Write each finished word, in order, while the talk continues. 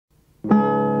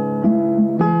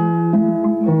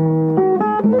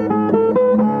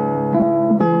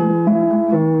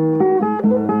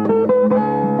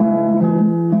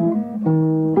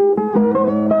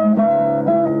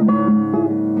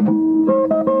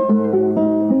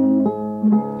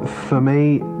For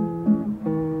me,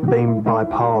 being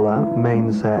bipolar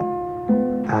means that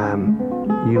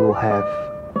you will have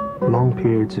long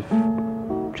periods of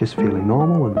just feeling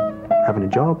normal and having a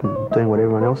job and doing what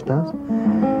everyone else does.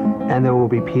 And there will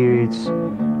be periods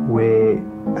where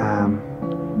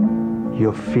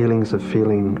your feelings of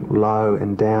feeling low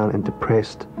and down and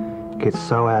depressed get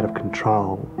so out of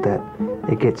control that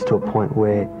it gets to a point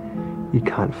where you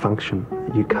can't function,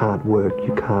 you can't work,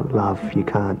 you can't love, you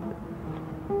can't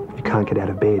get out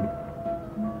of bed.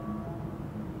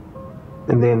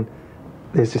 And then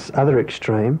there's this other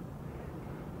extreme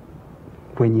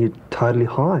when you're totally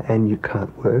high and you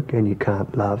can't work and you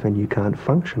can't love and you can't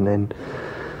function and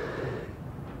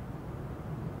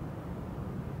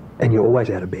you're always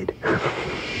out of bed.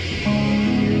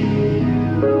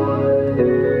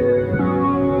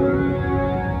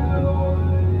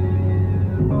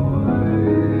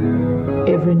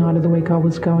 Every night of the week I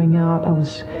was going out, I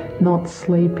was not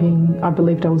sleeping. I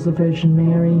believed I was the Virgin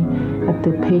Mary. At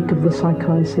the peak of the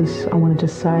psychosis, I wanted to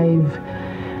save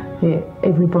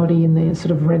everybody in the sort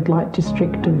of red light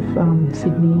district of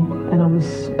Sydney, and I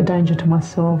was a danger to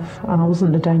myself. And I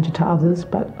wasn't a danger to others,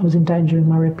 but I was endangering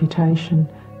my reputation.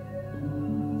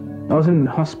 I was in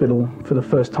hospital for the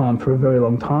first time for a very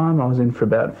long time. I was in for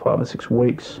about 5 or 6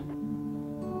 weeks.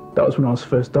 That was when I was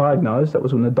first diagnosed. That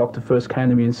was when the doctor first came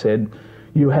to me and said,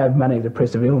 "You have manic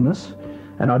depressive illness,"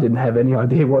 and I didn't have any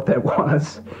idea what that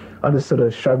was. I just sort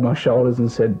of shrugged my shoulders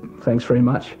and said, "Thanks very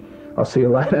much, I'll see you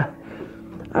later."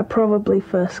 I probably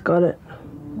first got it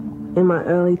in my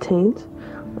early teens,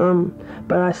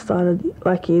 but I started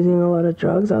using a lot of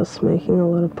drugs. I was smoking a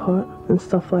lot of pot and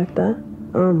stuff like that,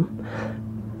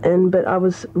 but I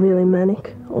was really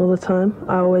manic all the time.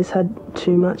 I always had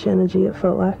too much energy, it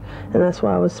felt like, and that's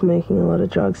why I was smoking a lot of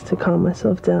drugs to calm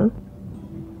myself down.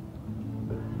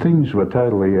 Things were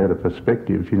totally out of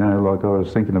perspective, like I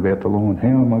was thinking about the lawn. How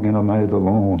am I going to mow the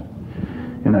lawn?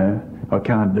 I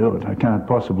can't do it. I can't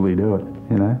possibly do it,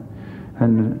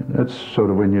 And that's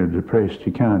sort of when you're depressed,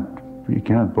 you can't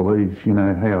believe,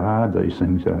 how hard these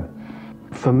things are.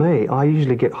 For me, I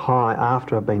usually get high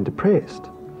after I've been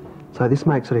depressed. So this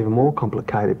makes it even more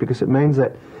complicated because it means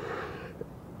that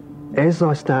as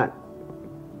I start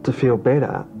to feel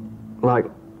better,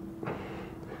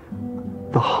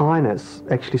 the highness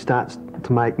actually starts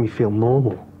to make me feel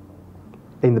normal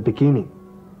in the beginning.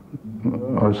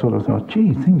 I sort of thought,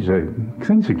 gee, things are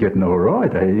getting all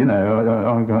right.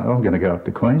 I'm going to go up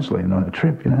to Queensland on a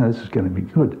trip. This is going to be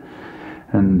good.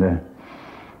 And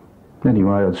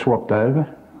anyway, I'd swapped over.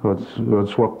 I'd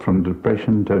swapped from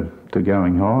depression to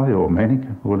going high or manic,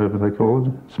 or whatever they call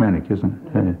it. It's manic, isn't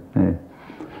it? Yeah.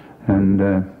 And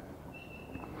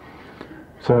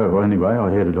so anyway,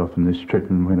 I headed off on this trip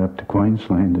and went up to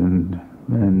Queensland and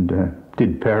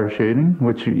did parachuting,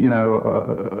 which, I know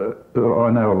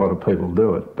a lot of people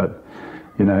do it, but,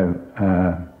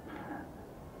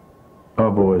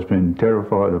 I've always been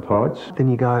terrified of heights. Then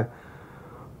you go,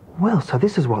 well, so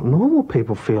this is what normal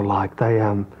people feel like. They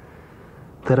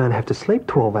don't have to sleep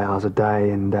 12 hours a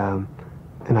day and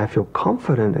they feel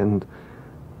confident and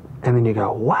then you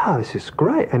go, wow, this is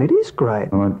great, and it is great.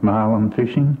 I went marlin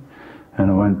fishing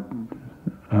and I went,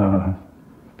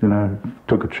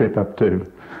 took a trip up to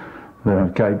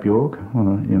Cape York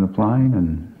in a plane,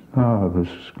 and it was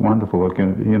wonderful. I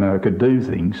could do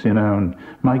things, and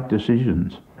make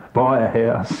decisions. Buy a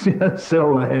house,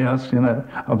 sell the house,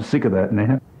 I'm sick of that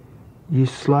now. You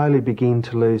slowly begin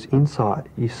to lose insight.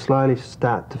 You slowly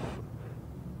start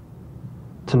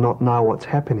to not know what's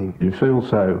happening. You feel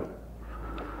so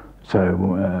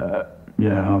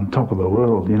on top of the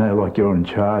world, like you're in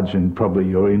charge and probably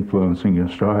you're influencing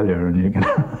Australia and you're going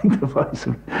to make the place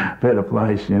a better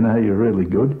place, you're really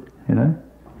good,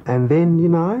 And then, you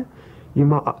might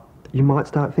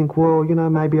start to think, well,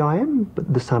 maybe I am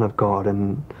the son of God.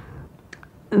 And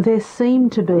there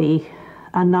seem to be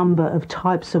a number of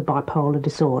types of bipolar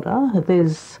disorder.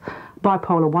 There's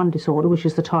bipolar 1 disorder, which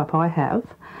is the type I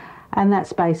have, and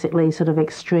that's basically sort of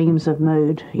extremes of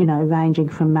mood, ranging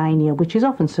from mania, which is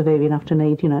often severe enough to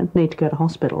need to go to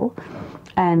hospital,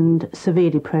 and severe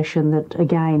depression that,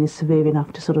 again, is severe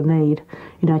enough to sort of need,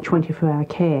 24-hour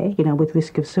care, with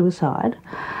risk of suicide.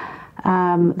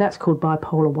 That's called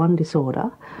bipolar 1 disorder.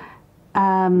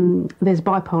 There's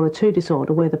bipolar 2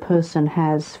 disorder, where the person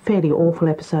has fairly awful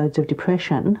episodes of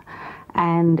depression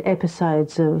and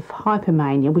episodes of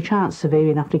hypomania, which aren't severe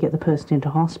enough to get the person into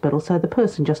hospital. So the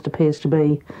person just appears to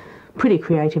be pretty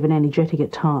creative and energetic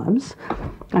at times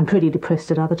and pretty depressed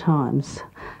at other times.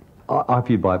 I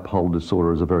view bipolar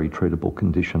disorder as a very treatable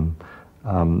condition.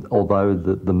 Although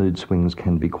the mood swings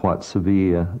can be quite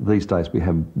severe, these days we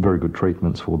have very good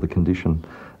treatments for the condition.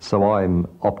 So I'm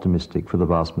optimistic for the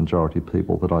vast majority of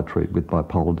people that I treat with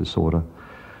bipolar disorder.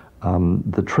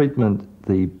 The treatment,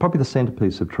 probably the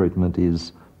centrepiece of treatment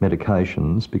is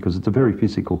medications, because it's a very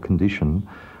physical condition.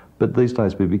 But these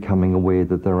days we're becoming aware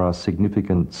that there are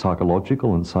significant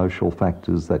psychological and social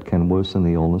factors that can worsen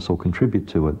the illness or contribute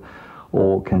to it,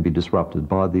 or can be disrupted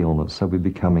by the illness. So we're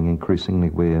becoming increasingly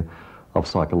aware of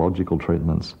psychological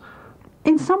treatments.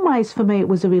 In some ways, for me, it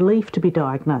was a relief to be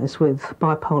diagnosed with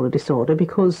bipolar disorder,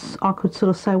 because I could sort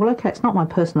of say, well, okay, it's not my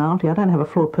personality. I don't have a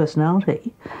flawed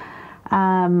personality.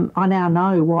 I now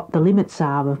know what the limits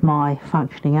are of my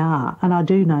functioning are, and I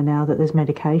do know now that there's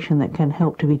medication that can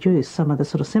help to reduce some of the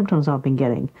sort of symptoms I've been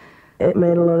getting. It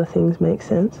made a lot of things make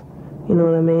sense, you know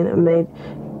what I mean?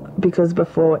 Because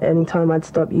before, any time I'd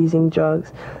stop using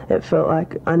drugs, it felt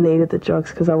like I needed the drugs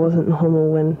because I wasn't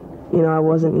normal when, you know, I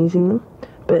wasn't using them.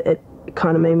 But it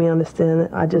kind of made me understand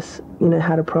that I just, you know,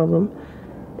 had a problem.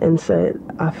 And so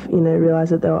I, you know,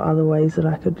 realised that there were other ways that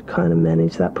I could kind of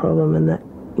manage that problem, and that,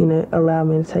 you know, allowed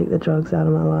me to take the drugs out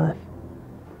of my life.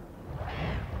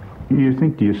 You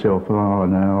think to yourself, oh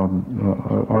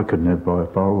no, I couldn't have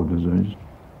bipolar disease.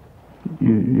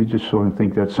 You just sort of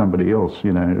think that's somebody else,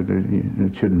 you know,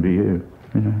 it shouldn't be you,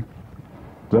 you know.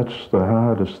 That's the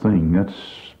hardest thing, that's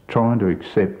trying to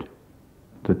accept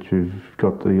that you've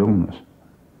got the illness.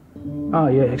 Oh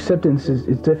yeah, acceptance is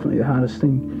definitely the hardest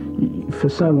thing. For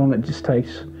so long it just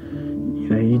takes, you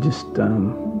know, you just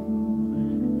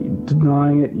you're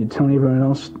denying it, you're telling everyone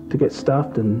else to get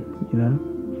stuffed, and, you know,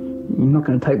 you're not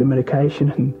going to take the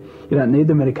medication, and you don't need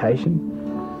the medication.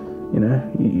 You know,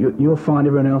 you'll find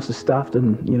everyone else is stuffed,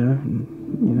 and you know,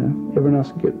 everyone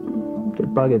else will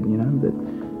get buggered. You know,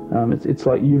 that it's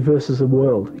like you versus the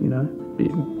world. You know,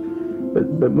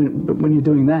 but when you're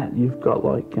doing that, you've got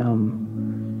like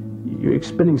you're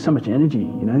expending so much energy.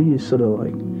 You know, you're sort of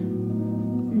like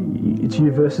it's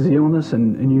you versus the illness,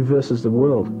 and you versus the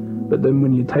world. But then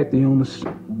when you take the illness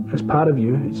as part of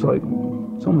you, it's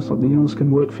almost like the illness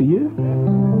can work for you.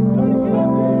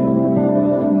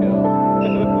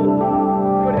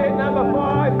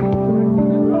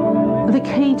 The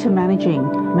key to managing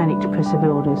manic depressive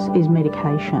illness is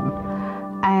medication,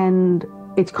 and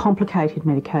it's complicated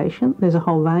medication. There's a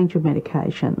whole range of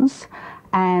medications,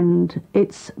 and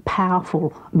it's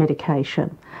powerful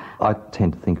medication. I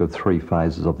tend to think of three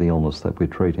phases of the illness that we're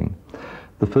treating.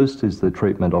 The first is the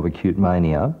treatment of acute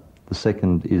mania, the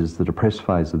second is the depressed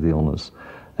phase of the illness,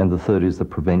 and the third is the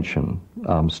prevention,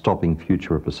 stopping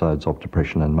future episodes of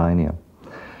depression and mania.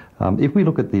 If we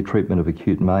look at the treatment of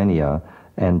acute mania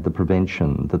and the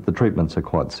prevention, that the treatments are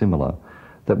quite similar,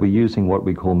 that we're using what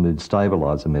we call mood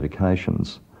stabiliser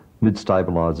medications. Mood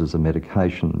stabilisers are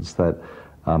medications that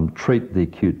treat the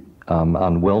acute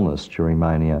unwellness during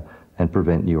mania and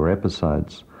prevent newer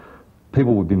episodes.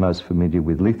 People would be most familiar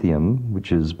with lithium, which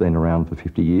has been around for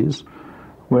 50 years.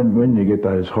 When you get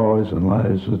those highs and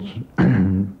lows,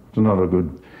 it's not a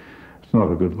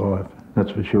good life,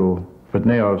 that's for sure. But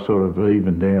now I've sort of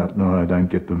evened out, and I don't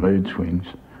get the mood swings.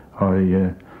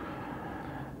 I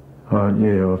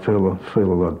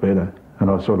feel a lot better. And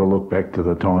I sort of look back to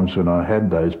the times when I had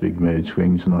those big mood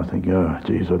swings, and I think, oh,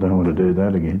 geez, I don't want to do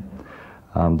that again.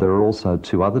 There are also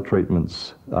two other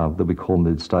treatments that we call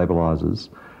mood stabilisers,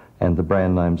 and the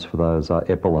brand names for those are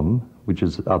Epilim, which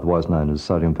is otherwise known as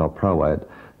sodium valproate,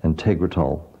 and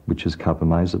Tegretol, which is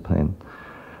carbamazepine.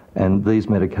 And these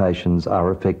medications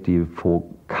are effective for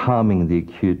calming the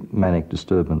acute manic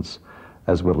disturbance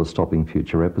as well as stopping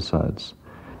future episodes.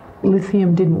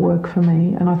 Lithium didn't work for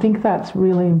me, and I think that's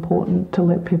really important to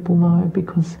let people know,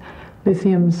 because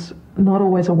lithium's not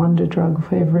always a wonder drug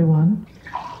for everyone.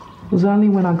 It was only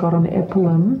when I got on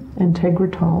Epilim and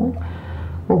Tegretol,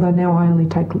 although now I only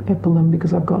take Epilim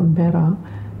because I've gotten better,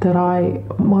 that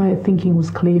my thinking was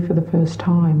clear for the first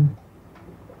time.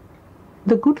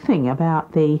 The good thing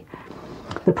about the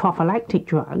prophylactic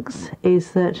drugs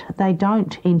is that they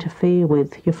don't interfere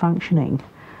with your functioning.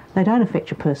 They don't affect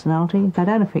your personality, they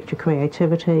don't affect your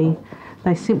creativity,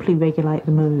 they simply regulate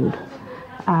the mood.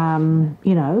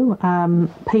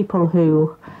 People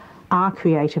who are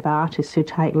creative artists who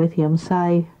take lithium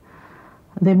say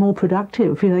they're more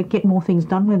productive, they get more things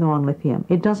done when they're on lithium.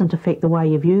 It doesn't affect the way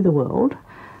you view the world.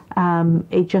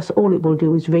 All it will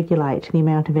do is regulate the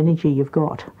amount of energy you've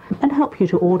got and help you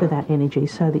to order that energy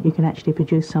so that you can actually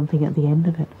produce something at the end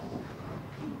of it.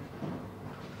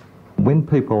 When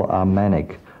people are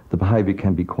manic, the behaviour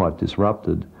can be quite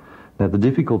disrupted. Now, the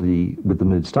difficulty with the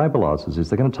mood stabilisers is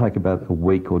they're going to take about a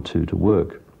week or two to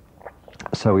work.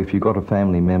 So if you've got a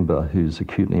family member who's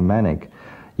acutely manic,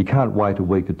 You can't wait a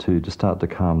week or two to start to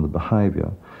calm the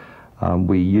behaviour.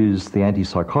 We use the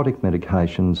antipsychotic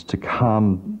medications to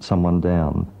calm someone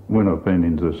down. When I've been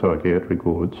into the psychiatric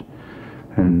wards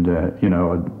and, you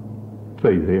know, I'd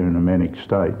be there in a manic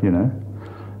state, you know,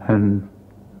 and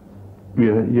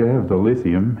you have the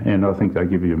lithium, and I think they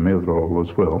give you Methadol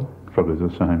as well, probably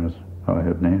the same as I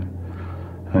have now.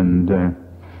 And,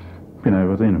 you know,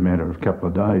 within a matter of a couple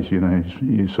of days, you know,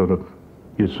 you're sort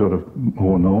of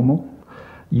more normal.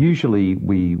 Usually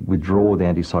we withdraw the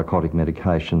antipsychotic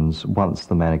medications once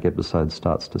the manic episode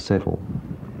starts to settle.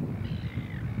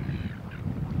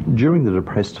 During the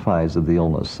depressed phase of the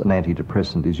illness, an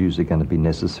antidepressant is usually going to be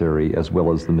necessary as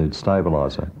well as the mood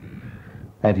stabiliser.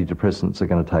 Antidepressants are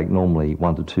going to take normally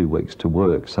 1 to 2 weeks to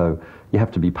work, so you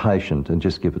have to be patient and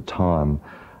just give it time.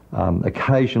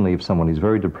 Occasionally, if someone is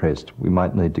very depressed, we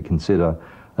might need to consider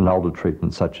an older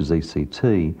treatment such as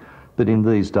ECT, but in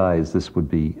these days this would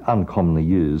be uncommonly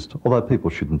used, although people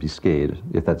shouldn't be scared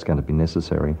if that's going to be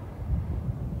necessary.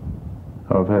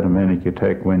 I've had a manic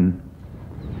attack when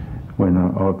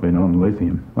I've been on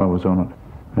lithium. I was on it,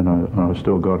 and I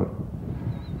still got it.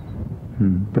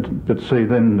 But see,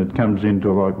 then it comes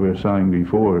into, like we were saying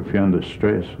before, if you're under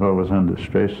stress. I was under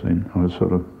stress then. I was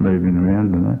sort of moving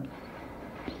around and that,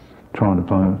 trying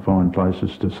to find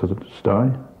places to sort of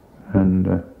stay,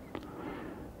 and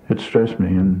it stressed me,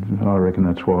 and I reckon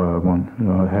that's why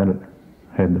I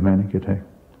had the manic attack.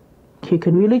 You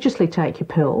can religiously take your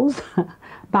pills,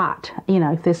 but, you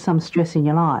know, if there's some stress in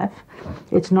your life,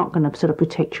 it's not going to sort of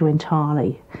protect you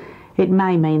entirely. It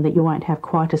may mean that you won't have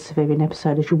quite as severe an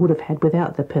episode as you would have had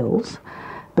without the pills,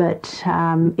 but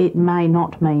it may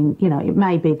not mean, you know, it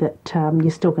may be that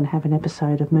you're still going to have an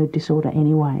episode of mood disorder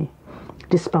anyway,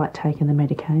 despite taking the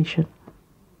medication.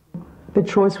 The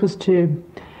choice was to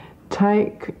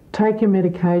take your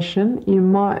medication. You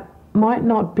might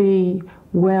not be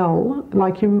well,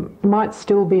 like you might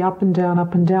still be up and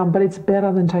down, but it's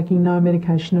better than taking no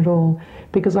medication at all,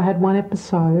 because I had one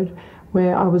episode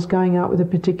where I was going out with a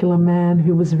particular man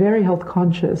who was very health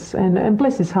conscious, and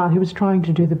bless his heart, he was trying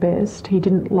to do the best. He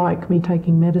didn't like me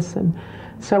taking medicine.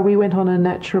 So we went on a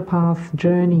naturopath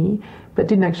journey, but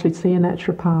didn't actually see a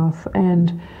naturopath,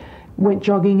 and went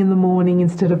jogging in the morning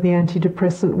instead of the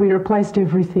antidepressant. We replaced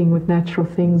everything with natural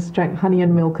things, drank honey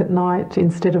and milk at night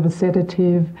instead of a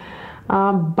sedative,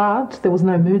 but there was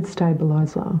no mood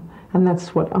stabiliser, and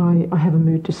that's what I have a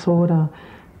mood disorder.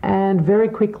 And very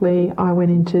quickly I went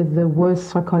into the worst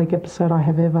psychotic episode I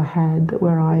have ever had,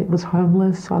 where I was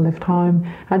homeless. I left home.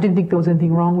 I didn't think there was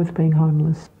anything wrong with being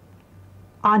homeless.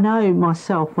 I know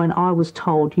myself, when I was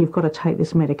told you've got to take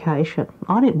this medication,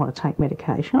 I didn't want to take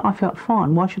medication. I felt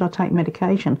fine. Why should I take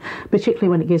medication, particularly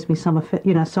when it gives me some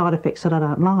side effects that I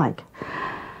don't like?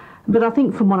 But I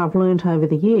think from what I've learned over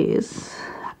the years,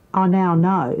 I now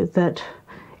know that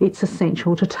it's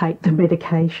essential to take the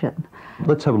medication.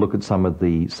 Let's have a look at some of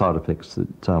the side effects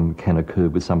that can occur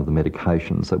with some of the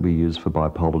medications that we use for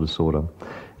bipolar disorder.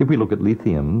 If we look at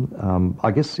lithium, I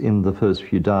guess in the first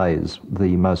few days,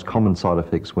 the most common side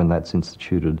effects when that's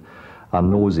instituted are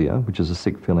nausea, which is a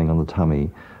sick feeling on the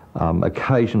tummy,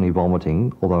 occasionally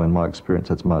vomiting, although in my experience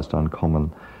that's most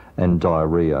uncommon, and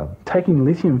diarrhoea. Taking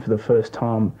lithium for the first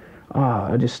time,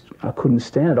 I couldn't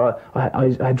stand it.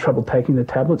 I had trouble taking the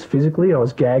tablets physically. I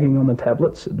was gagging on the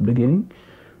tablets at the beginning.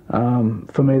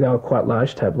 For me, they were quite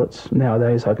large tablets.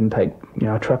 Nowadays, I can take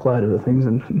a truckload of the things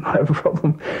and not have a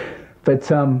problem. But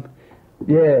I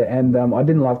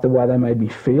didn't like the way they made me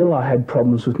feel. I had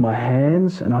problems with my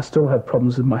hands, and I still have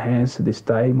problems with my hands to this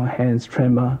day. My hands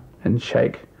tremor and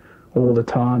shake all the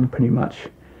time, pretty much,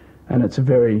 and it's a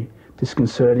very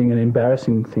disconcerting and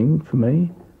embarrassing thing for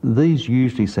me. These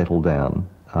usually settle down.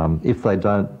 If they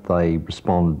don't, they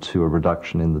respond to a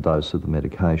reduction in the dose of the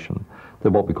medication.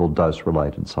 They're what we call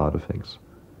dose-related side effects.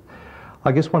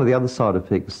 I guess one of the other side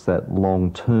effects that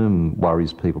long-term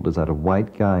worries people is that of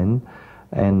weight gain,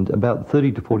 and about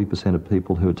 30 to 40% of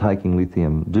people who are taking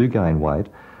lithium do gain weight.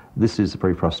 This is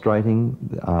very frustrating.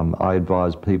 I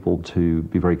advise people to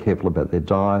be very careful about their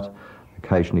diet.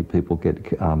 Occasionally people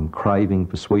get craving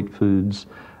for sweet foods,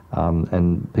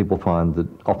 and people find that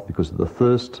often because of the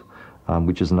thirst,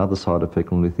 which is another side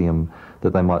effect on lithium,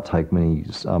 that they might take many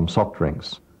soft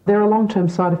drinks. There are long-term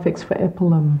side effects for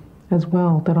epilim as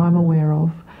well that I'm aware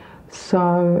of.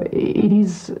 So it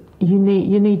is, you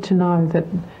need to know that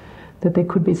there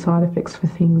could be side effects for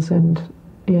things, and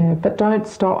but don't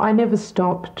stop. I never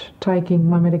stopped taking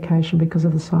my medication because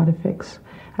of the side effects,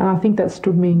 and I think that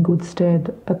stood me in good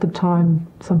stead. At the time,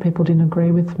 some people didn't agree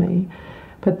with me,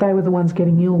 but they were the ones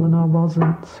getting ill and I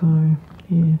wasn't, so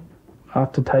yeah.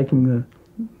 After taking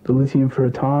the lithium for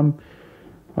a time,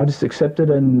 I just accepted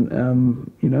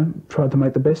and, you know, tried to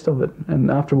make the best of it. And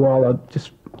after a while, I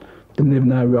just didn't even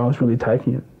know I was really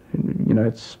taking it. You know,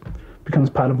 it becomes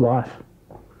part of life.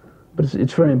 But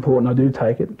it's very important I do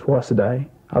take it twice a day.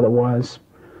 Otherwise,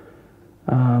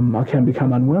 I can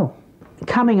become unwell.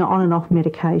 Coming on and off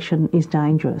medication is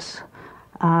dangerous.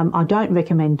 I don't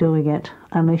recommend doing it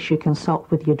unless you consult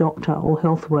with your doctor or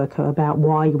health worker about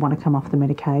why you want to come off the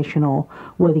medication or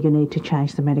whether you need to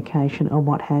change the medication or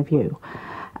what have you.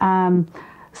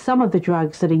 Some of the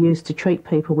drugs that are used to treat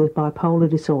people with bipolar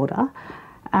disorder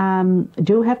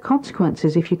do have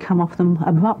consequences if you come off them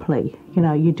abruptly. You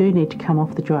know, you do need to come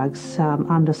off the drugs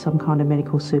under some kind of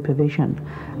medical supervision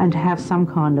and to have some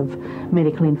kind of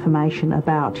medical information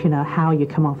about, you know, how you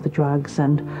come off the drugs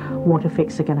and what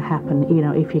effects are going to happen, you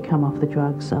know, if you come off the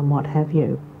drugs and what have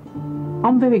you.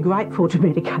 I'm very grateful to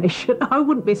medication. I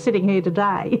wouldn't be sitting here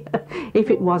today if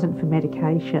it wasn't for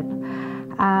medication.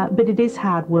 But it is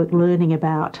hard work learning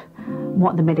about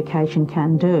what the medication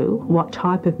can do, what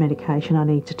type of medication I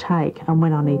need to take and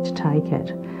when I need to take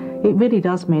it. It really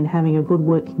does mean having a good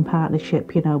working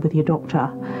partnership, you know, with your doctor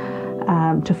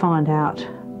to find out,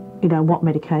 you know, what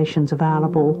medication's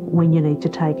available, when you need to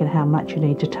take it, how much you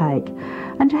need to take,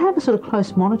 and to have a sort of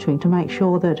close monitoring to make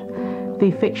sure that the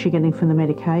effects you're getting from the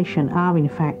medication are in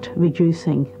fact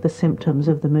reducing the symptoms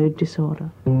of the mood disorder.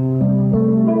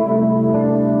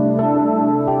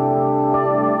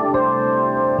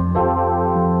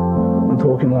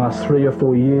 In the last 3 or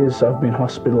 4 years, I've been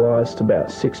hospitalised about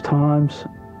 6 times,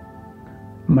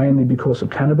 mainly because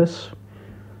of cannabis.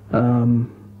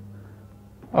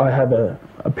 I have a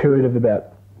period of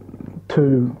about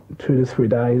two to 3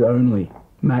 days only,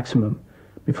 maximum,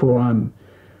 before I'm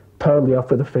totally off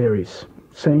with the fairies.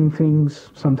 Seeing things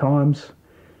sometimes,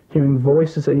 hearing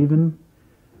voices even,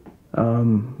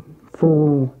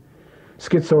 full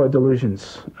schizoid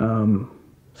delusions.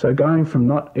 So going from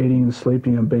not eating and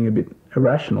sleeping and being a bit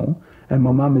irrational, and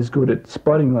my mum is good at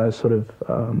spotting those sort of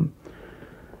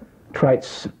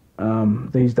traits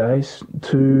these days,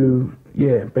 to,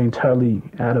 yeah, being totally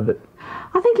out of it.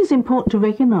 I think it's important to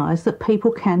recognise that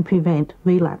people can prevent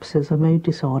relapses of mood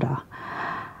disorder.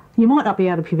 You might not be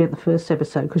able to prevent the first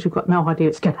episode because you've got no idea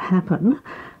it's going to happen.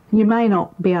 You may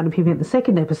not be able to prevent the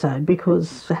second episode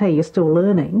because, hey, you're still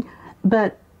learning.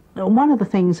 But one of the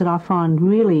things that I find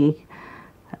really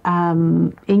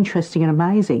interesting and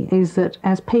amazing is that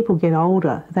as people get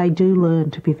older, they do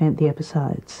learn to prevent the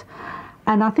episodes.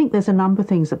 And I think there's a number of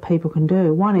things that people can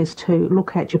do. One is to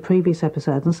look at your previous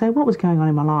episodes and say, what was going on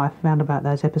in my life around about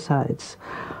those episodes?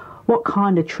 What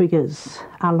kind of triggers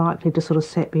are likely to sort of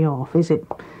set me off? Is it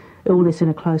illness in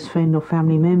a close friend or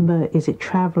family member? Is it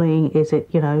travelling? Is it,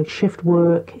 you know, shift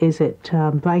work? Is it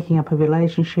breaking up a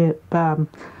relationship?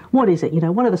 What is it? You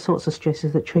know, what are the sorts of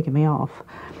stresses that trigger me off?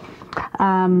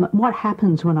 What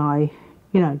happens when I,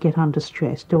 you know, get under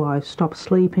stress? Do I stop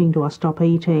sleeping? Do I stop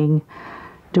eating?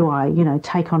 Do I, you know,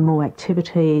 take on more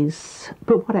activities?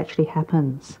 But what actually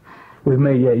happens? With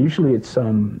me, yeah, usually it's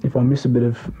if I miss a bit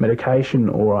of medication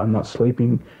or I'm not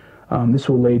sleeping, this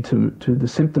will lead to the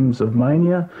symptoms of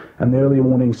mania, and the early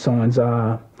warning signs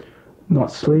are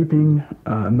not sleeping,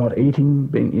 not eating,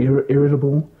 being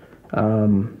irritable,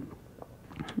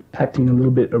 acting a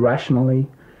little bit irrationally.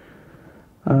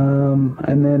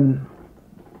 And then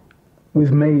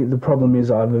with me, the problem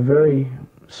is I have a very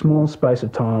small space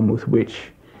of time with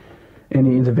which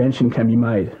any intervention can be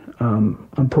made.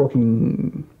 I'm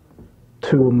talking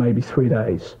 2 or maybe 3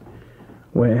 days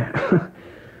where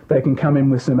they can come in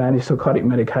with some antipsychotic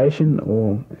medication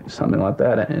or something like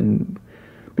that, and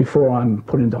before I'm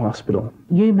put into hospital.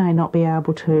 You may not be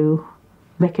able to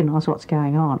recognise what's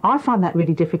going on. I find that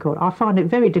really difficult. I find it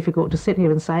very difficult to sit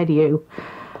here and say to you,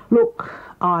 look,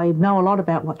 I know a lot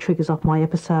about what triggers off my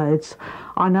episodes.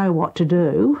 I know what to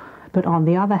do, but on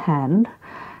the other hand,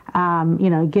 you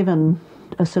know, given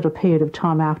a sort of period of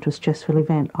time after a stressful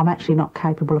event, I'm actually not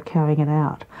capable of carrying it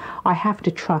out. I have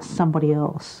to trust somebody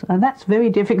else. And that's very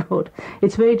difficult.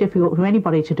 It's very difficult for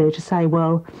anybody to do, to say,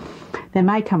 well, there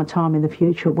may come a time in the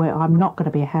future where I'm not going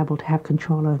to be able to have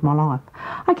control over my life.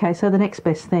 Okay, so the next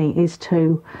best thing is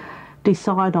to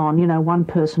decide on, you know, one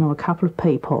person or a couple of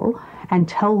people and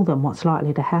tell them what's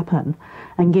likely to happen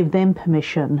and give them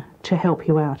permission to help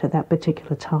you out at that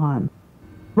particular time.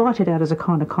 Write it out as a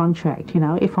kind of contract, you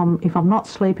know, if I'm not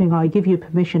sleeping, I give you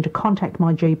permission to contact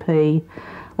my GP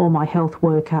or my health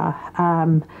worker,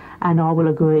 and I will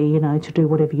agree, you know, to do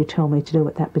whatever you tell me to do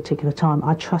at that particular time.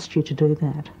 I trust you to do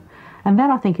that. And that,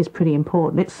 I think, is pretty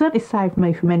important. It's certainly saved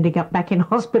me from ending up back in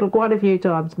hospital quite a few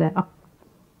times now.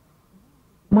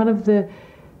 One of the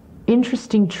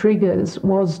interesting triggers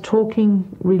was talking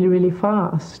really, really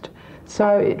fast.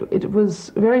 So it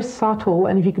was very subtle,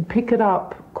 and if you could pick it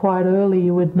up quite early,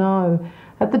 you would know.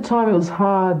 At the time, it was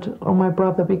hard on my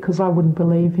brother because I wouldn't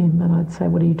believe him, and I'd say,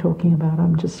 "What are you talking about?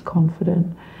 I'm just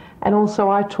confident." And also,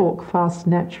 I talk fast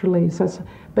naturally,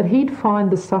 but he'd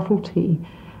find the subtlety.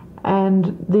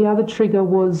 And the other trigger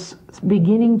was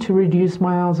beginning to reduce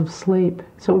my hours of sleep.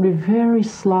 So it would be very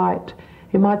slight.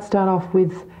 It might start off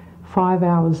with 5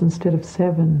 hours instead of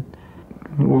 7.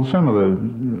 Well, some of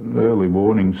the early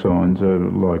warning signs are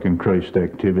like increased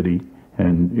activity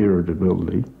and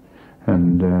irritability,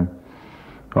 and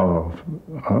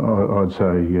I'd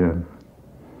say,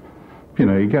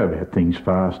 you go about things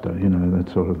faster, that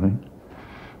sort of thing.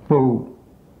 Well,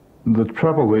 the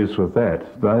trouble is with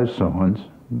those signs,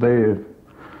 they're,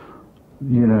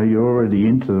 you're already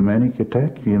into the manic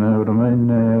attack, you know what I mean?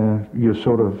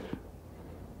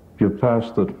 You're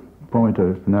past the point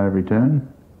of no return.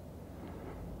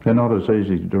 They're not as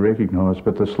easy to recognise,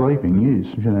 but the sleeping is,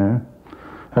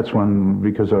 That's one,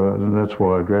 that's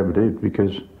why I grabbed it,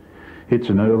 because it's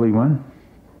an early one.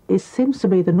 It seems to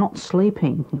be the not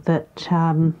sleeping that,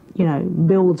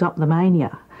 builds up the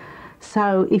mania.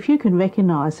 So if you can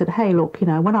recognise that, hey, look,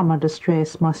 when I'm under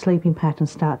stress, my sleeping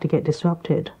patterns start to get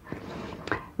disrupted,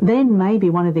 then maybe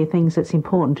one of the things that's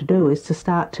important to do is to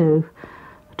start to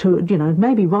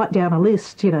maybe write down a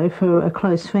list, for a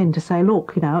close friend to say,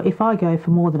 look, if I go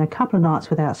for more than a couple of nights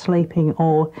without sleeping,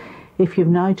 or if you've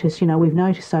noticed, we've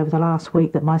noticed over the last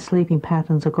week that my sleeping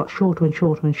patterns have got shorter and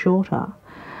shorter and shorter,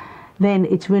 then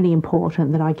it's really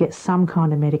important that I get some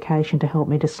kind of medication to help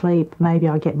me to sleep. Maybe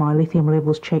I get my lithium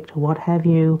levels checked or what have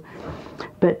you.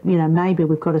 But, maybe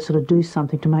we've got to sort of do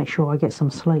something to make sure I get some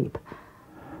sleep.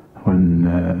 When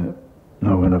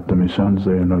I went up to my son's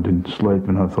there and I didn't sleep,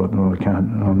 and I thought, well,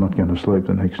 I'm not going to sleep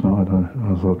the next night. I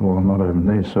thought, well, I'm not having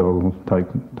this, so I'll take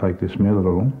this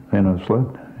Methadol, and I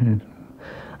slept. Yeah.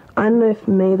 I know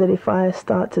for me that if I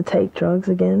start to take drugs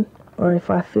again, or if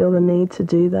I feel the need to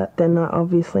do that, then I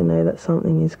obviously know that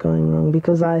something is going wrong,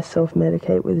 because I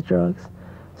self-medicate with drugs.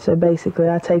 So basically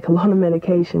I take a lot of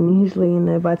medication, usually,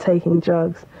 by taking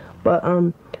drugs. But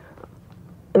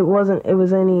it was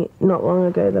only not long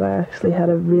ago that I actually had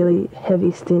a really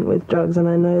heavy stint with drugs, and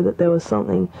I know that there was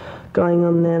something going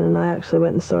on then, and I actually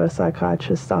went and saw a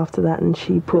psychiatrist after that, and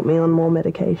she put me on more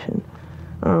medication.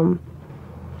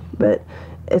 But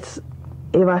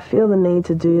if I feel the need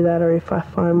to do that, or if I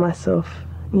find myself,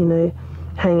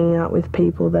 hanging out with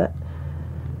people that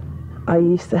I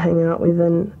used to hang out with,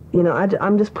 and,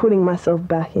 I'm just putting myself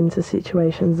back into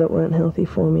situations that weren't healthy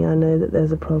for me, I know that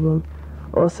there's a problem.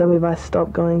 Also, if I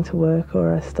stop going to work,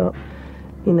 or I stop,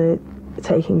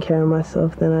 taking care of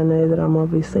myself, then I know that I'm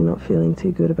obviously not feeling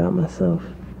too good about myself,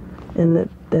 and that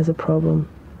there's a problem.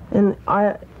 And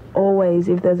I always,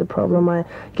 if there's a problem, I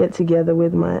get together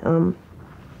with my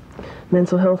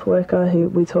mental health worker, who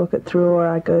we talk it through, or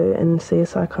I go and see a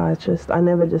psychiatrist. I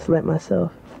never just let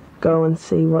myself go and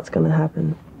see what's going to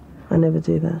happen. I never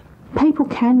do that. People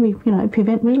can,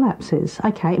 prevent relapses.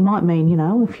 Okay, it might mean,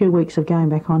 a few weeks of going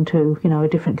back onto, a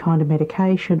different kind of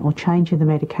medication, or changing the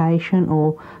medication,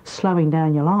 or slowing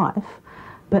down your life.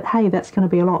 But hey, that's going to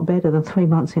be a lot better than 3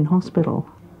 months in hospital.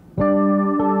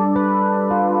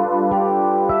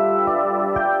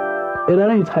 It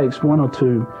only takes 1 or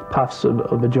 2 puffs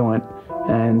of a joint,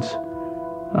 and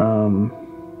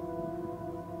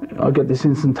I get this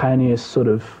instantaneous sort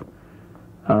of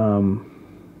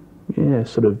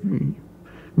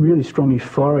really strong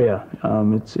euphoria.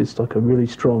 It's like a really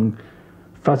strong,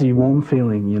 fuzzy, warm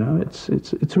feeling.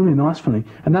 It's really nice feeling,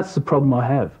 and that's the problem I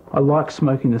have. I like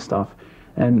smoking this stuff,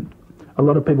 and a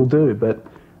lot of people do, but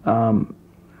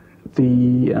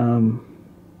the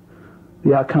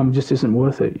outcome just isn't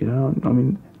worth it, I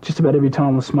mean, just about every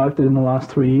time I've smoked it in the last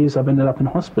 3 years, I've ended up in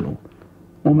hospital.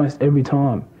 Almost every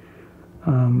time.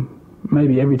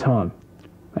 Maybe every time.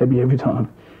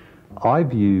 I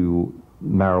view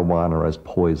marijuana as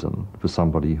poison for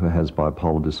somebody who has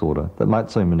bipolar disorder. That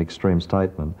might seem an extreme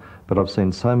statement, but I've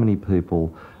seen so many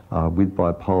people with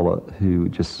bipolar who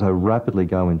just so rapidly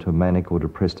go into a manic or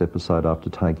depressed episode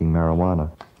after taking marijuana.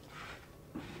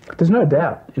 There's no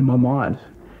doubt in my mind,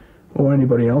 or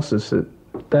anybody else's,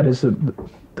 that is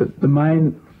the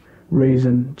main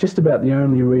reason, just about the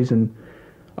only reason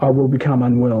I will become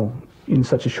unwell in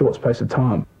such a short space of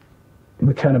time.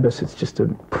 With cannabis, it's just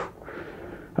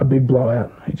a big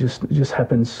blowout. It just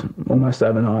happens almost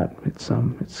overnight. It's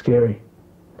scary.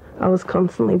 I was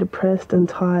constantly depressed and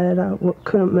tired. I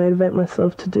couldn't motivate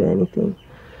myself to do anything.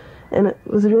 And it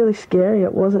was really scary.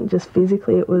 It wasn't just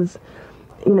physically, it was,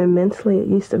 mentally. It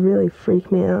used to really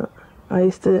freak me out. I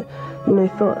used to,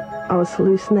 thought I was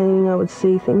hallucinating. I would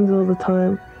see things all the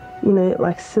time. you know,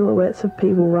 like silhouettes of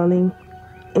people running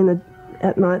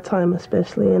at night time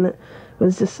especially, and it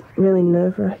was just really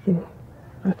nerve-wracking.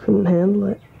 I couldn't handle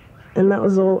it. And that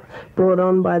was all brought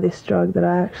on by this drug that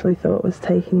I actually thought was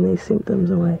taking these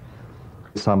symptoms away.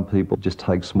 Some people just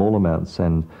take small amounts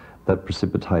and that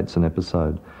precipitates an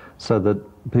episode. So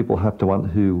that people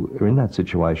who are in that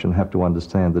situation have to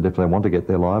understand that if they want to get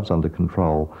their lives under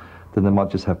control, then they might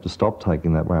just have to stop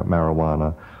taking that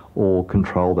marijuana or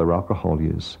control their alcohol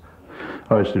use.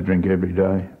 I used to drink every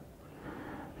day,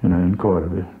 you know, and quite a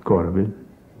bit.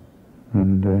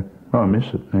 And I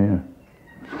miss it now.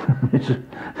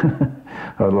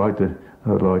 I'd like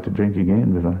to drink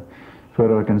again,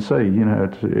 but I can see, you know,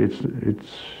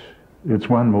 it's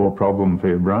one more problem for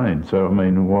your brain. So I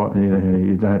mean,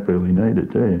 you don't really need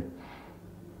it, do you?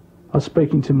 I was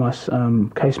speaking to my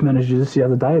case manager just the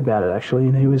other day about it actually,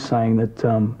 and he was saying that.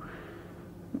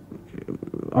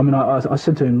 I mean, I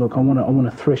said to him, look, I want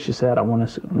to thresh this out. I want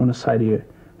to say to you,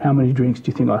 how many drinks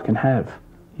do you think I can have?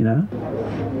 You know,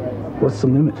 what's the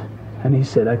limit? And he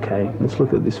said, okay, let's look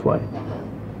at it this way.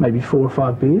 Maybe 4 or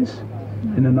 5 beers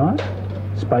in a night,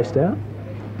 spaced out.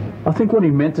 I think what he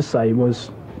meant to say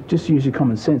was just use your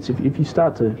common sense. If you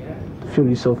start to feel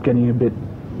yourself getting a bit,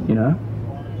 you know,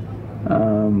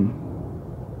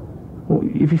 or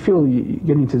if you feel you're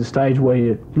getting to the stage where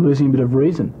you're losing a bit of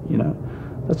reason, you know,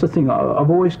 that's the thing. I've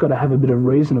always got to have a bit of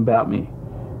reason about me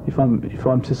if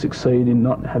I'm to succeed in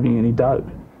not having any dope.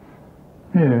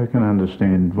 Yeah, I can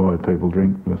understand why people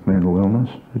drink with mental illness.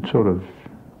 It's sort of,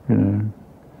 you know,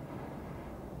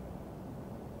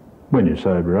 when you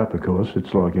sober up, of course,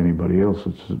 it's like anybody else.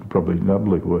 It's probably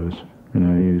doubly worse. You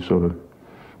know, you've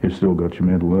still got your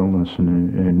mental illness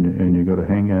and you've got a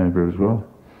hangover as well.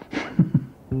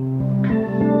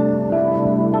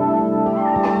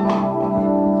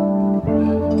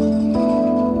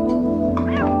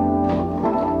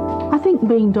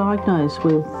 Being diagnosed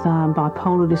with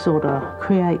bipolar disorder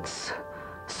creates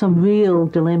some real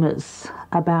dilemmas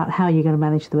about how you're going to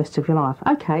manage the rest of your life.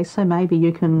 Okay, so maybe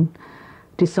you can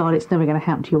decide it's never going to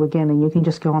happen to you again and you can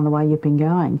just go on the way you've been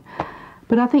going.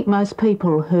 But I think most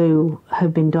people who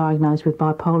have been diagnosed with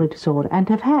bipolar disorder and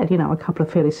have had, you know, a couple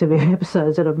of fairly severe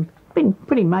episodes that have been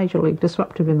pretty majorly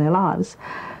disruptive in their lives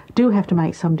do have to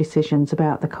make some decisions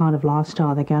about the kind of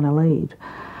lifestyle they're going to lead.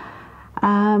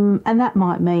 And that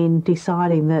might mean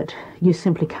deciding that you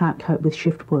simply can't cope with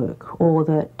shift work, or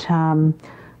that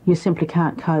you simply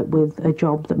can't cope with a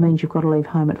job that means you've got to leave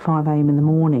home at 5 a.m. in the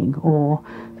morning, or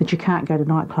that you can't go to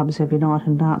nightclubs every night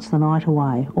and dance the night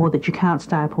away, or that you can't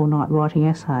stay up all night writing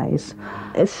essays.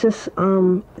 It's just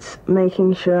it's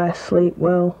making sure I sleep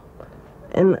well.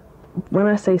 And when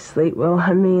I say sleep well,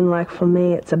 I mean, like, for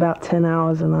me, it's about 10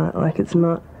 hours a night. Like, it's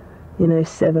not, you know,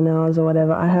 7 hours or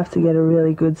whatever. I have to get a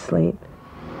really good sleep.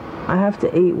 I have to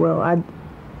eat well.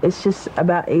 It's just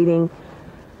about eating.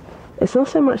 It's not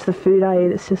so much the food I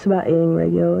eat, it's just about eating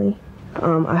regularly.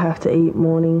 I have to eat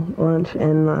morning, lunch,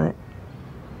 and night.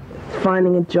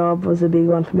 Finding a job was a big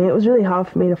one for me. It was really hard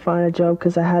for me to find a job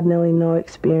because I had nearly no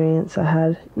experience. I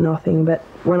had nothing. But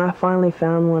when I finally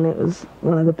found one, it was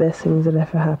one of the best things that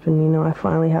ever happened. You know, I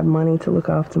finally had money to look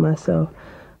after myself.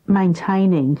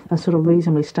 Maintaining a sort of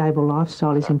reasonably stable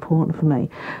lifestyle is important for me.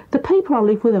 The people I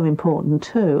live with are important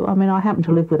too. I mean, I happen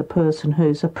to live with a person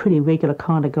who's a pretty regular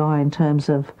kind of guy in terms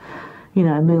of, you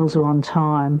know, meals are on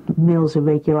time, meals are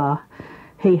regular.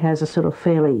 He has a sort of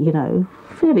fairly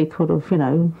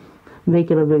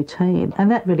regular routine,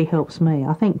 and that really helps me.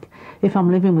 I think if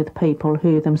I'm living with people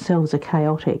who themselves are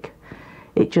chaotic,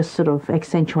 it just sort of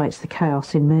accentuates the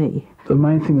chaos in me. The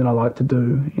main thing that I like to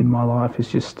do in my life is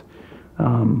just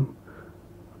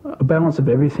a balance of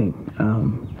everything.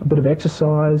 A bit of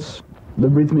exercise, the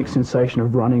rhythmic sensation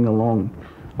of running along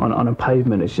on a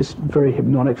pavement. It's just very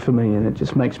hypnotic for me, and it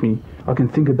just makes me, I can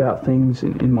think about things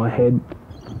in my head,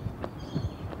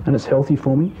 and it's healthy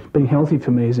for me. Being healthy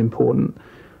for me is important.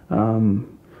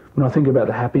 When I think about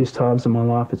the happiest times in my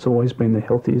life, it's always been the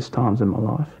healthiest times in my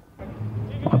life.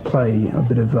 I play a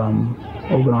bit of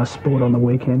organised sport on the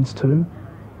weekends too.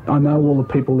 I know all the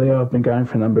people there. I've been going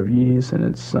for a number of years, and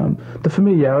it's the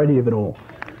familiarity of it all.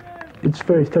 It's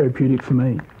very therapeutic for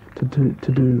me to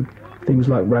do things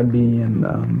like rugby and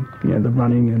you know, the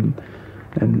running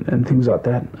and things like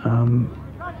that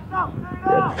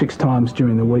at fixed times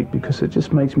during the week, because it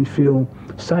just makes me feel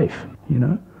safe. You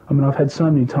know, I mean, I've had so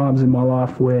many times in my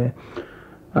life where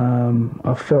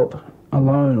I've felt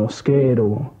alone or scared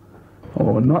or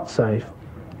not safe.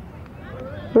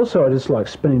 Also, I just like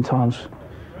spending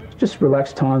just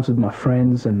relaxed times with my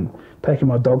friends and taking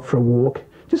my dog for a walk.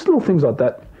 Just little things like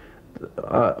that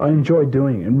I enjoy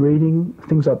doing, and reading,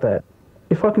 things like that.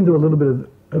 If I can do a little bit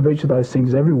of each of those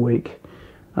things every week,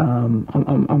 I'm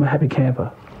a happy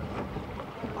camper.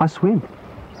 I swim.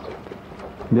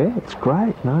 Yeah, it's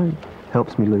great. No,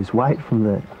 helps me lose weight from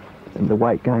the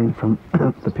weight gain from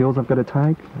the pills I've got to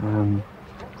take.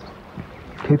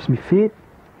 Keeps me fit.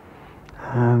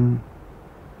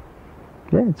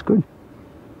 Yeah, it's good.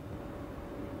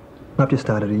 I've just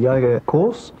started a yoga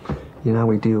course. You know,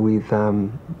 we deal with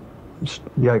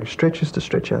yoga stretches to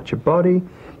stretch out your body,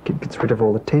 gets rid of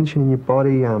all the tension in your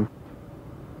body. Oh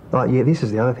yeah, this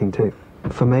is the other thing too.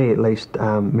 For me, at least,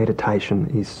 meditation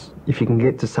is, if you can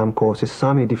get to some course, there's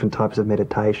so many different types of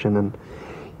meditation, and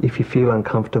if you feel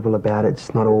uncomfortable about it,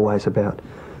 it's not always about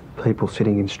people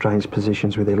sitting in strange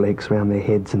positions with their legs around their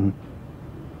heads, and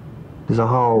there's a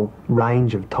whole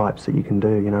range of types that you can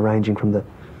do, you know, ranging from the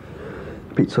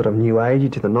bit sort of new agey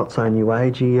to the not so new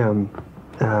agey.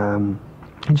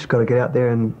 You just got to get out there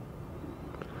and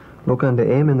look under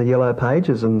M in the yellow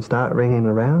pages and start ringing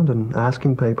around and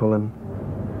asking people. And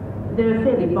they're a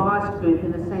fairly biased group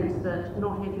in the sense that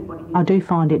not everybody... I do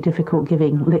find it difficult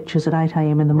giving lectures at 8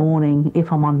 a.m. in the morning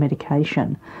if I'm on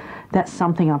medication. That's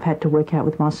something I've had to work out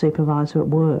with my supervisor at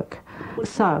work.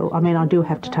 So, I mean, I do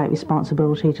have to take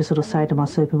responsibility to sort of say to my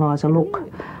supervisor, look,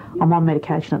 I'm on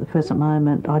medication at the present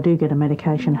moment. I do get a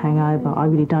medication hangover. I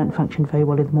really don't function very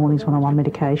well in the mornings when I'm on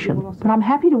medication. But I'm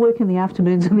happy to work in the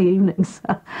afternoons and the evenings.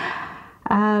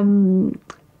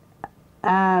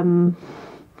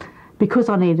 Because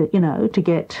I need, you know, to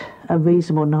get a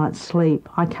reasonable night's sleep,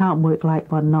 I can't work late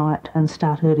one night and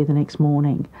start early the next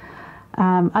morning.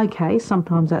 Okay,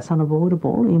 sometimes that's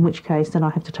unavoidable, in which case then I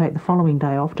have to take the following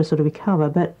day off to sort of recover.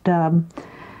 But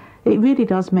it really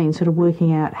does mean sort of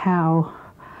working out how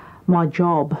my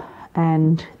job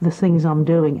and the things I'm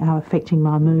doing are affecting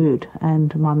my mood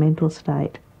and my mental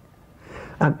state.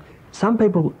 Some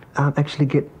people actually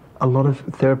get a lot of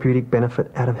therapeutic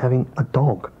benefit out of having a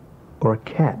dog or a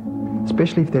cat,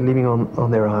 especially if they're living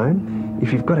on their own.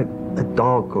 If you've got a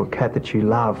dog or a cat that you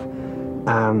love,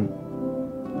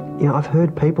 you know, I've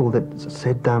heard people that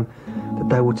said that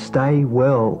they would stay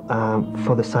well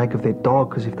for the sake of their dog,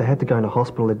 because if they had to go into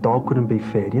hospital, their dog couldn't be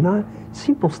fed, you know?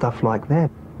 Simple stuff like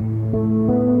that.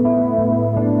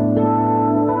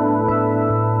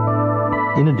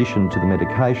 In addition to the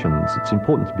medications, it's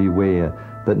important to be aware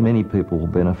that many people will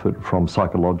benefit from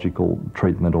psychological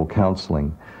treatment or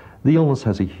counselling. The illness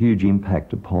has a huge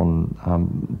impact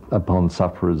upon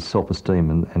sufferers' self-esteem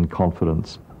and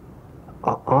confidence.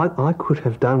 I could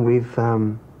have done with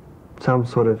some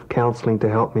sort of counselling to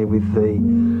help me with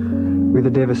the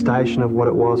devastation of what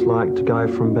it was like to go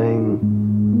from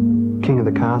being king of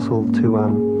the castle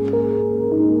to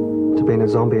being a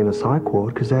zombie in a psych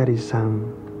ward, because that is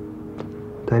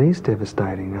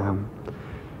devastating.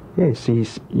 Yeah, so you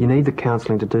need the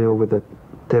counselling to deal with the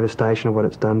devastation of what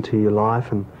it's done to your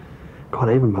life, and God,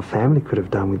 even my family could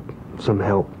have done with some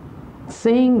help.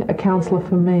 Seeing a counsellor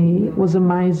for me was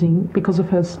amazing because of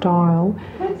her style.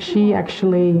 She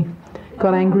actually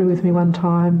got angry with me one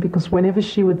time because whenever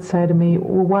she would say to me,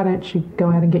 well, why don't you go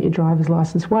out and get your driver's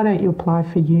licence? Why don't you apply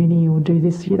for uni or do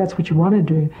this? Yeah, that's what you want to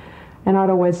do. And I'd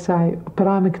always say, but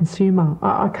I'm a consumer.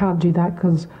 I can't do that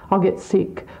because I'll get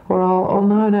sick, or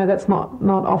no, that's not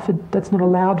offered, that's not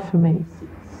allowed for me.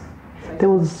 There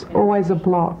was always a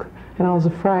block. And I was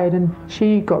afraid, and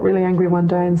she got really angry one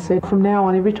day and said, from now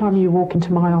on, every time you walk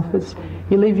into my office,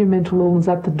 you leave your mental illness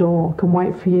at the door, can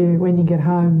wait for you when you get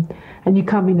home, and you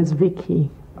come in as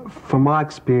Vicky. From my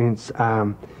experience,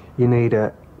 you need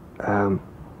a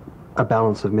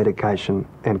balance of medication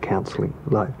and counselling.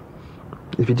 Like,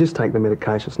 if you just take the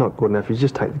medication, it's not good enough. If you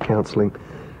just take the counselling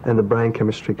and the brain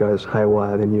chemistry goes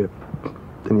haywire, then you're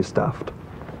stuffed.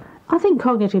 I think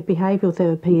cognitive behavioural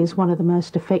therapy is one of the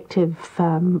most effective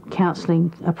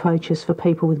counselling approaches for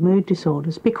people with mood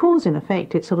disorders, because in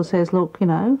effect it sort of says, look, you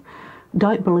know,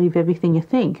 don't believe everything you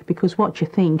think, because what you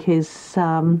think is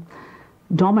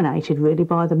dominated really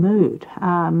by the mood.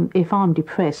 If I'm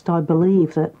depressed, I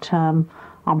believe that I'm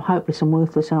hopeless and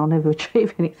worthless and I'll never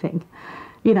achieve anything.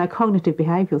 You know, cognitive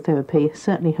behavioural therapy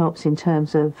certainly helps in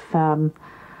terms of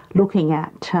looking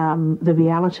at the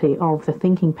reality of the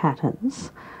thinking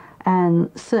patterns, and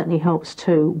certainly helps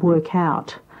to work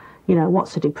out, you know,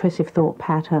 what's a depressive thought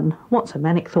pattern, what's a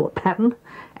manic thought pattern,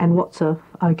 and what's a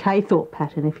okay thought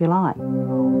pattern, if you like.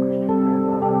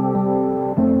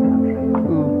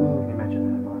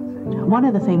 One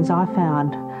of the things I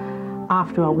found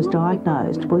after I was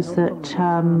diagnosed was that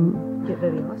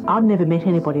I'd never met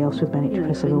anybody else with manic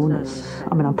depressive illness.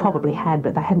 I mean, I probably had,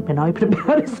 but they hadn't been open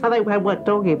about it, so they weren't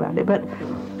talking about it. But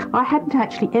I hadn't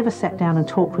actually ever sat down and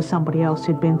talked with somebody else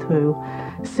who'd been through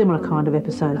similar kind of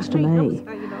episodes to me.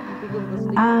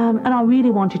 And I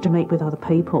really wanted to meet with other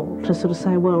people to sort of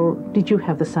say, well, did you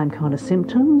have the same kind of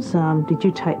symptoms? Did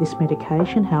you take this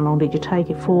medication? How long did you take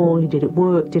it for? Did it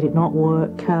work? Did it not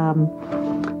work?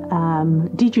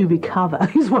 Did you recover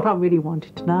is what I really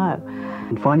wanted to know.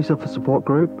 And find yourself a support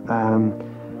group.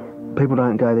 People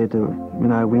don't go there to,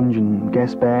 whinge and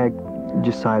gas bag.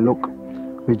 Just say, look,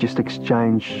 we just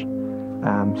exchange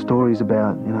stories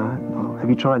about, oh, have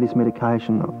you tried this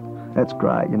medication? Oh, that's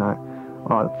great,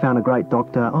 Oh, I found a great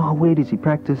doctor. Oh, where does he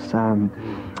practice? The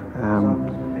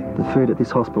food at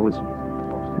this hospital is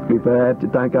really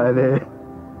bad. Don't go there.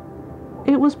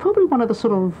 It was probably one of the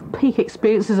sort of peak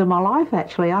experiences of my life,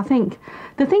 actually. I think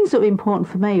the things that were important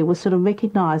for me was sort of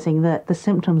recognising that the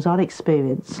symptoms I'd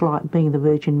experienced, like being the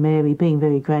Virgin Mary, being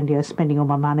very grandiose, spending all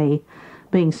my money,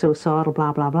 being suicidal,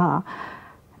 blah, blah, blah,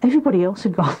 everybody else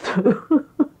had gone through.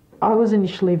 I was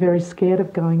initially very scared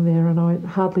of going there, and I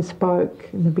hardly spoke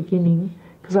in the beginning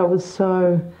because I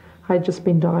had just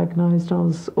been diagnosed. I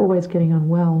was always getting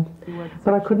unwell.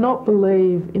 But I could not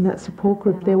believe in that support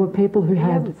group there were people who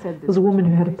there was a woman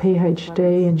who had a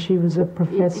PhD and she was a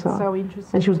professor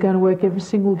and she was going to work every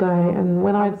single day. And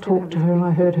when I talked to her and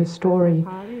I heard her story,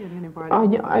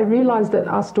 I realised that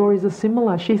our stories are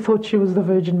similar. She thought she was the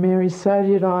Virgin Mary, so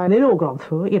did I. And they'd all gone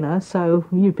through it, so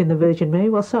you've been the Virgin Mary,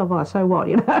 well, so have I, so what,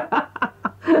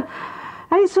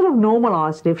 And it sort of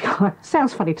normalised it, if you like.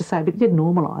 Sounds funny to say, but it did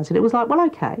normalise it. It was like, well,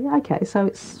 okay, so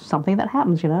it's something that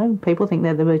happens, People think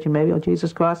they're the Virgin Mary or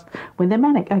Jesus Christ when they're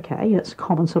manic. Okay, it's a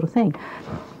common sort of thing.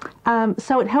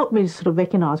 So it helped me to sort of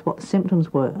recognise what the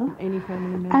symptoms were.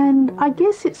 And I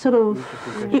guess it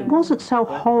wasn't so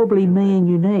horribly me and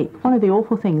unique. One of the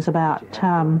awful things about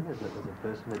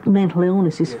mental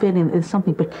illness is feeling that there's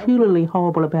something peculiarly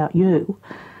horrible about you.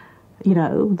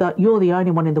 That you're the only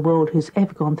one in the world who's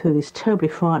ever gone through this terribly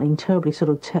frightening, terribly sort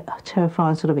of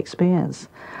terrifying sort of experience.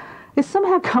 It's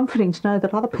somehow comforting to know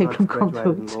that other people have gone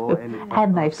through it too,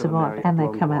 and they've survived, and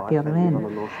they've come out the other end.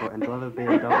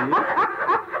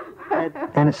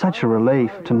 And it's such a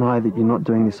relief to know that you're not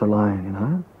doing this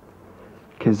alone,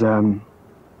 because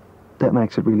that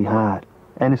makes it really hard,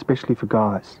 and especially for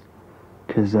guys,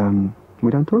 because we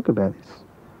don't talk about this,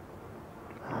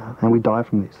 and we die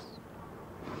from this.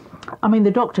 I mean,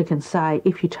 the doctor can say,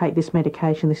 if you take this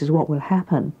medication, this is what will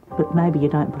happen, but maybe you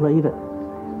don't believe it.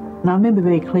 And I remember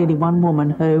very clearly one woman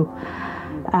who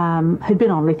had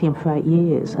been on lithium for 8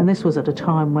 years, and this was at a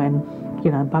time when,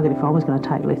 buggered if I was going to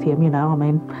take lithium,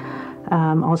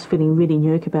 I was feeling really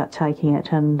nuke about taking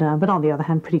it, and but on the other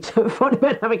hand, pretty terrified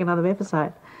about having another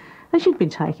episode. And she'd been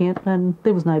taking it, and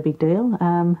there was no big deal.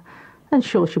 And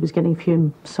sure, she was getting a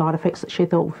few side effects that she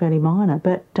thought were fairly minor,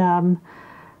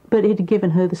 but it had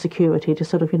given her the security to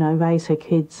sort of, raise her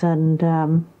kids and,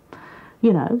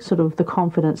 sort of the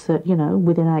confidence that,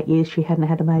 within 8 years she hadn't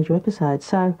had a major episode.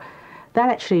 So that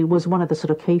actually was one of the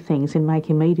sort of key things in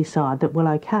making me decide that, well,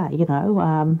 okay,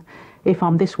 if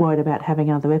I'm this worried about having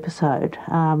another episode,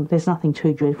 there's nothing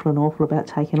too dreadful and awful about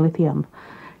taking lithium,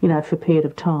 for a period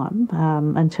of time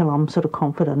until I'm sort of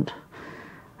confident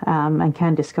and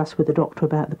can discuss with the doctor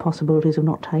about the possibilities of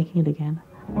not taking it again.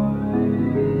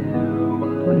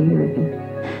 What do you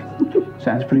reckon?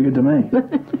 Sounds pretty good to me.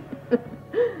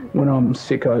 When I'm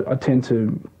sick, I tend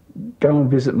to go and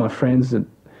visit my friends and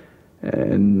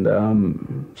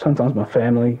sometimes my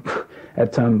family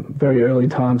at very early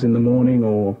times in the morning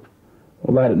or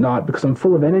late at night because I'm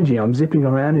full of energy. I'm zipping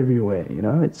around everywhere.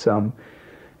 It's a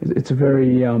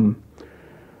very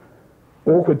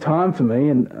awkward time for me,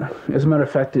 and as a matter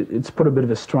of fact, it's put a bit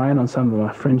of a strain on some of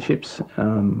my friendships,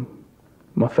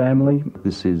 my family.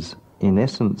 This is, in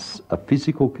essence, a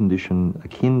physical condition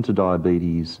akin to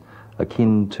diabetes,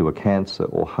 akin to a cancer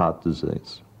or heart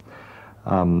disease.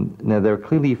 Now, there are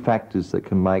clearly factors that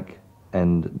can make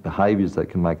and behaviours that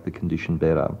can make the condition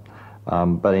better,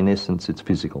 but in essence, it's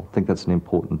physical. I think that's an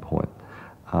important point.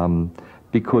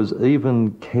 Because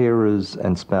even carers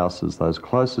and spouses, those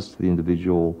closest to the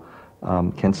individual,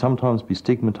 can sometimes be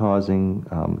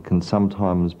stigmatising, can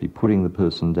sometimes be putting the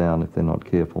person down if they're not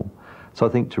careful. So I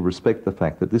think to respect the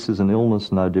fact that this is an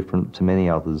illness no different to many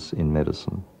others in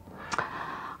medicine.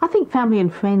 I think family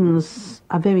and friends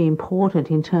are very important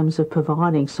in terms of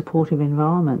providing supportive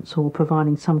environments or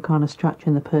providing some kind of structure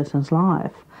in the person's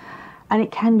life. And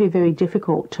it can be very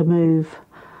difficult to move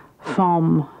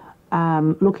from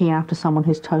looking after someone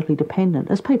who's totally dependent,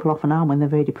 as people often are when they're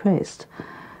very depressed,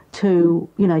 to,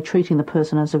 treating the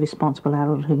person as a responsible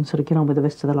adult who can sort of get on with the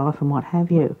rest of their life and what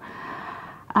have you.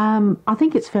 I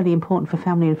think it's fairly important for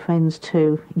family and friends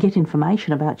to get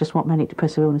information about just what manic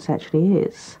depressive illness actually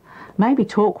is. Maybe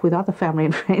talk with other family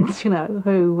and friends,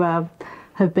 who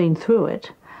have been through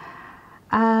it.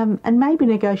 and maybe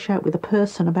negotiate with the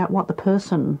person about what the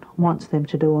person wants them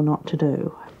to do or not to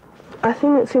do. I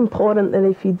think it's important that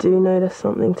if you do notice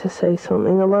something, to say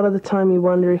something. A lot of the time you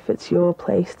wonder if it's your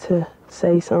place to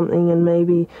say something, and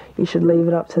maybe you should leave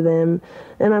it up to them.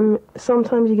 And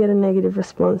sometimes you get a negative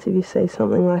response if you say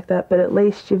something like that, but at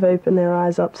least you've opened their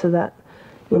eyes up to that,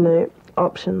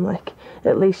 option. Like,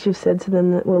 at least you've said to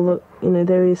them that, well, look,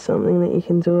 there is something that you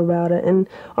can do about it. And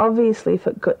obviously if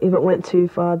it went too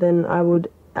far, then I would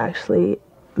actually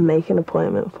make an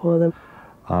appointment for them.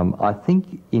 I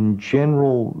think in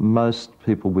general most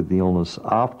people with the illness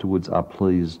afterwards are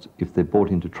pleased if they're brought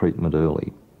into treatment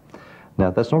early.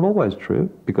 Now that's not always true,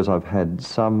 because I've had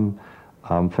some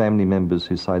family members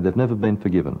who say they've never been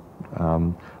forgiven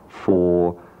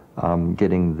for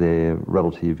getting their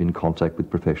relative in contact with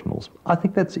professionals. I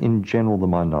think that's in general the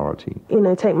minority.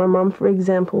 Take my mum for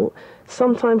example.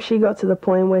 Sometimes she got to the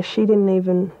point where she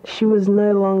was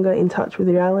no longer in touch with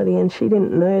reality, and she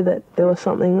didn't know that there was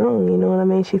something wrong, you know what I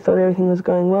mean? She thought everything was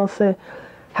going well, so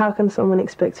how can someone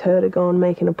expect her to go and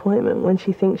make an appointment when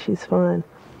she thinks she's fine?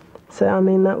 So,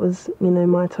 that was,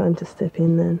 my time to step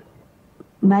in then.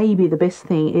 Maybe the best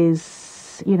thing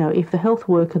is, if the health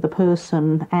worker, the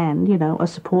person, and, a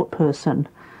support person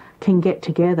can get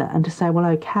together and to say, well,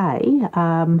 okay,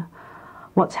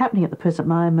 what's happening at the present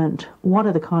moment, what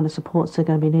are the kind of supports that are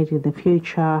going to be needed in the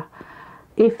future,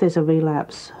 if there's a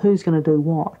relapse, who's going to do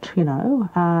what,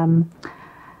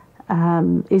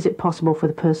 is it possible for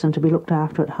the person to be looked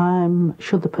after at home,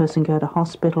 should the person go to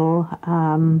hospital,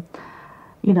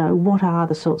 what are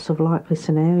the sorts of likely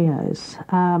scenarios.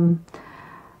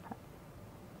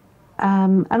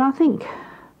 And I think,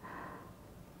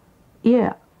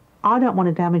 I don't want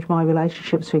to damage my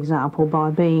relationships, for example,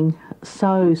 by being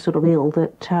so sort of ill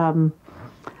that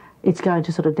it's going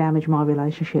to sort of damage my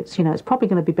relationships. It's probably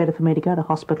going to be better for me to go to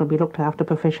hospital and be looked after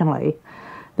professionally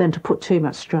than to put too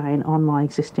much strain on my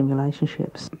existing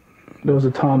relationships. There was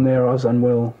a time there I was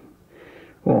unwell.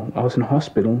 Well, I was in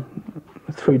hospital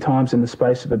 3 times in the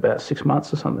space of about 6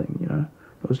 months or something,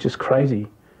 It was just crazy.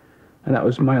 And that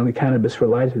was mainly cannabis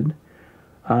related.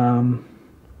 My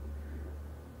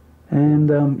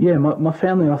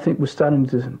family, I think, was starting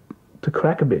to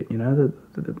crack a bit.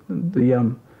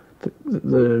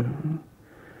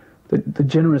 The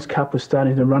generous cup was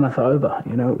starting to runneth over.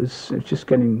 It was just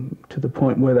getting to the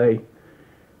point where they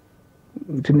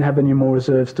didn't have any more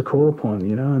reserves to call upon.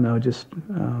 And they were just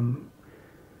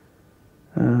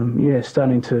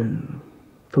starting to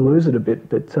lose it a bit.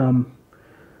 But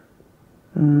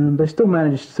they still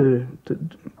managed to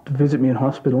visit me in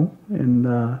hospital, and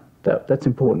that's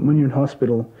important. When you're in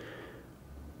hospital,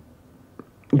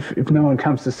 if no one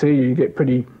comes to see you, you get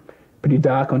pretty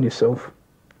dark on yourself.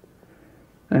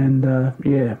 And my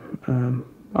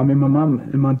mum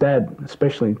and my dad,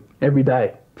 especially, every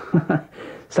day,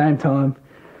 same time.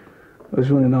 It was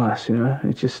really nice,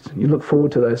 It's just, you look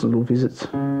forward to those little visits. I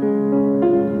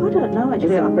don't know,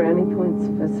 actually. Brownie points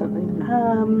for something?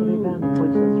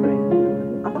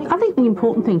 I think the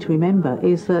important thing to remember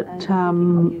is that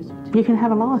you can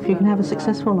have a life, you can have a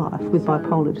successful life with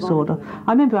bipolar disorder.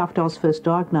 I remember after I was first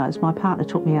diagnosed, my partner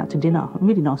took me out to dinner, a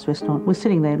really nice restaurant. We're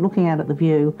sitting there looking out at the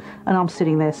view, and I'm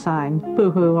sitting there saying,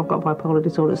 boo-hoo, I've got bipolar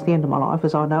disorder, it's the end of my life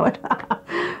as I know it,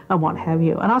 and what have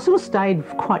you. And I sort of stayed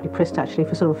quite depressed actually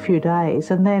for sort of a few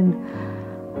days, and then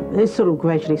it sort of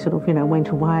gradually went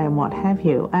away and what have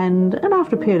you. And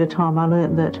after a period of time I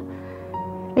learned that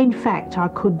in fact I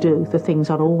could do the things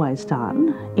I'd always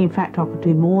done. In fact I could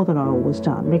do more than I'd always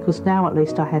done, because now at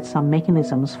least I had some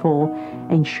mechanisms for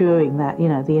ensuring that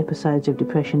the episodes of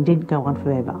depression didn't go on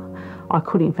forever. I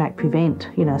could in fact prevent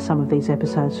some of these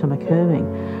episodes from occurring,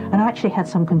 and I actually had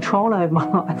some control over my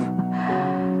life.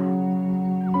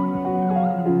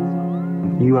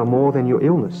 You are more than your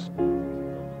illness.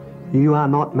 You are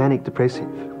not manic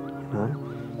depressive.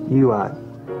 You are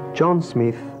John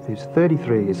Smith, who's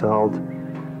 33 years old,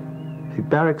 who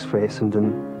barracks for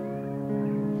Essendon,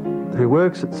 who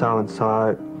works at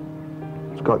so-and-so,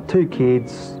 has got 2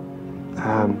 kids,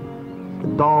 a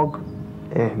dog,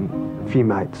 and a few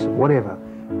mates, whatever.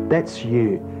 That's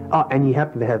you. Oh, and you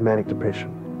happen to have manic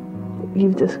depression.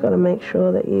 You've just got to make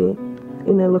sure that you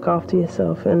look after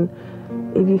yourself, and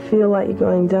if you feel like you're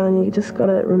going down, you just got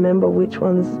to remember which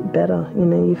one's better.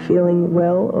 You're feeling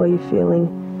well or you're feeling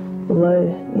low,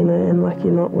 and like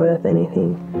you're not worth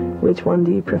anything. Which one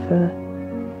do you prefer?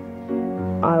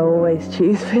 I always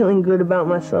choose feeling good about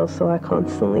myself, so I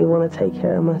constantly want to take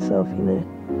care of myself,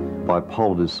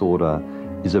 Bipolar disorder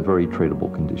is a very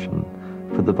treatable condition.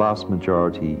 For the vast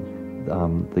majority,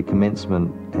 the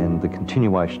commencement and the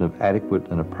continuation of adequate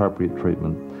and appropriate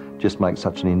treatment just makes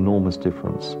such an enormous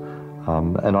difference.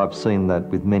 And I've seen that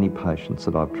with many patients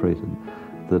that I've treated,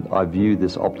 that I view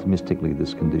this optimistically,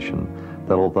 this condition,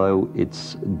 that although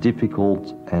it's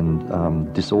difficult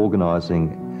and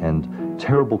disorganising and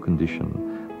terrible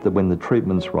condition, that when the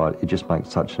treatment's right, it just makes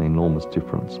such an enormous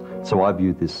difference. So I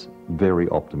view this very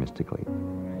optimistically.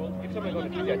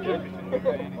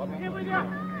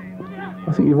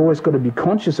 I think you've always got to be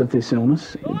conscious of this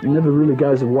illness. It never really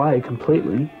goes away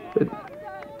completely, but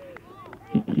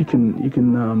you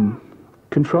can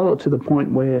control it to the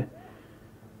point where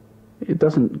it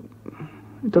doesn't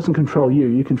control you.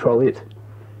 You control it,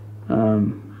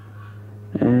 and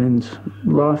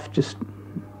life just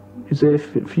is there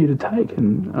for you to take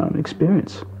and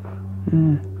experience.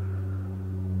 Yeah.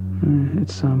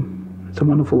 It's a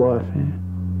wonderful life. Yeah.